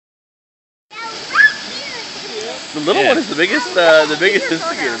The little one is the biggest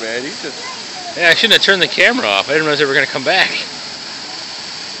instigator, man. He's just... Yeah, I shouldn't have turned the camera off. I didn't realize they were going to come back.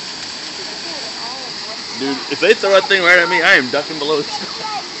 Dude, if they throw that thing right at me, I am ducking below.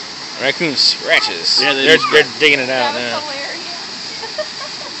 Raccoon scratches. Yeah, they're digging it out now.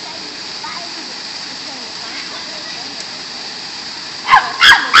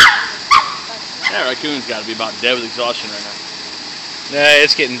 Yeah, raccoon's got to be about dead with exhaustion right now. Nah,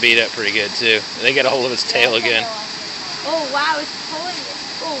 it's getting beat up pretty good too. They got a hold of its tail again. Oh wow, it's pulling it.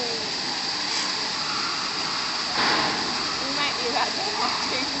 Oh. We might be about to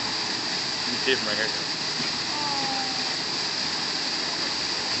watching. You can see it from right here.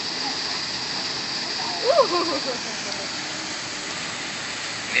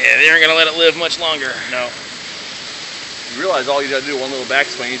 Yeah, they aren't gonna let it live much longer. No. You realize all you gotta do, one little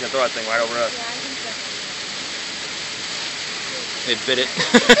backswing, you can throw that thing right over us. Yeah, I think so. It bit it.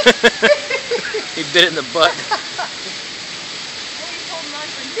 He bit it in the butt. He's holding on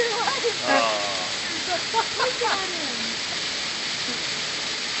for dear life. Oh. Look at him.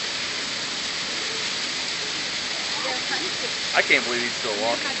 I can't believe he's still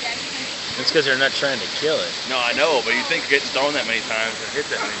walking. It's because they're not trying to kill it. No, I know, but you think getting thrown that many times and hit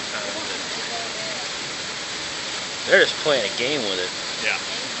that many times. They're just playing a game with it. Yeah.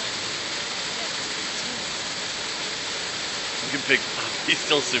 Good big. He's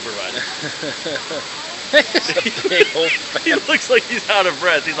still supervising. He looks like he's out of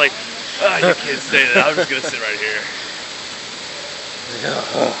breath. He's like, oh, you can't stay there. I'm just gonna sit right here.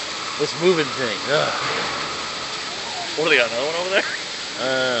 This moving thing. What do they got? Another one over there?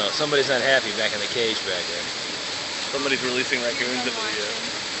 Oh, somebody's not happy back in the cage back there. Somebody's releasing raccoons into the.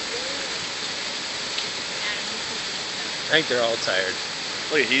 I think they're all tired.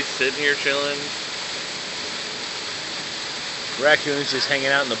 Look, he's sitting here chilling. Raccoon's just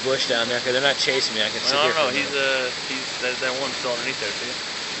hanging out in the bush down there because they're not chasing me. I can see. I don't know. He's that one's still underneath there, see?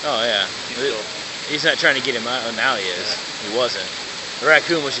 Oh yeah. He's not trying to get him out. Oh, now he is. Yeah. He wasn't. The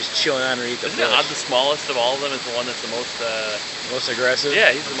raccoon was just chilling underneath the bush. Isn't it odd the smallest of all of them is the one that's the most aggressive? Yeah,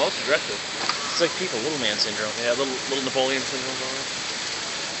 he's the most aggressive. It's like people, little man syndrome. Yeah, little Napoleon syndrome going on.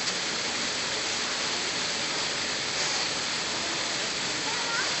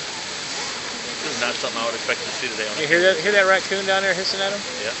 This is not something I would expect to see today on. You hear that raccoon down there hissing at him?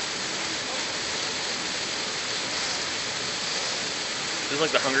 Yeah. This is like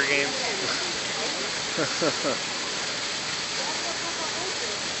the Hunger Games.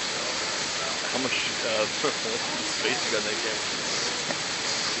 How much space you got in that camera?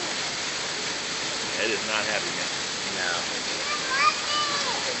 Ed is not happy, man. No.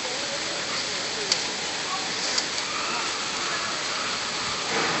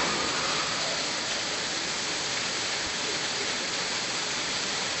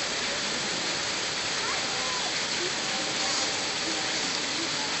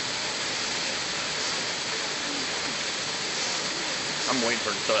 I'm waiting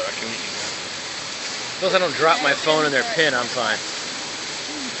for it to tell that raccoon eating. As long as I don't drop my phone in their pin, I'm fine.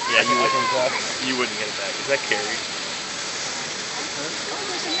 Yeah, you wouldn't get it back. Is that Carrie?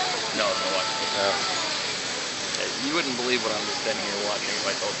 No, it's not watching. Oh. You wouldn't believe what I'm just standing here watching if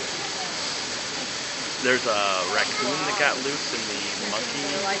I told you. There's a raccoon that got loose in the monkey,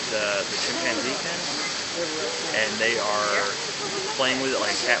 the chimpanzee pen, and they are playing with it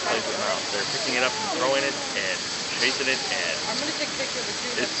like a cat plays with a mouse. They're picking it up and throwing it and chasing it, and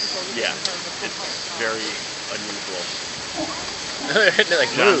it's very unusual.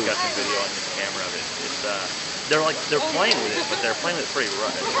 Like John's got some video on his camera of it. It's they're playing with it, but they're playing with it pretty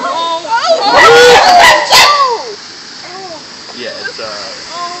rough. Yeah, it's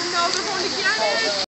Oh no, they're going to get it!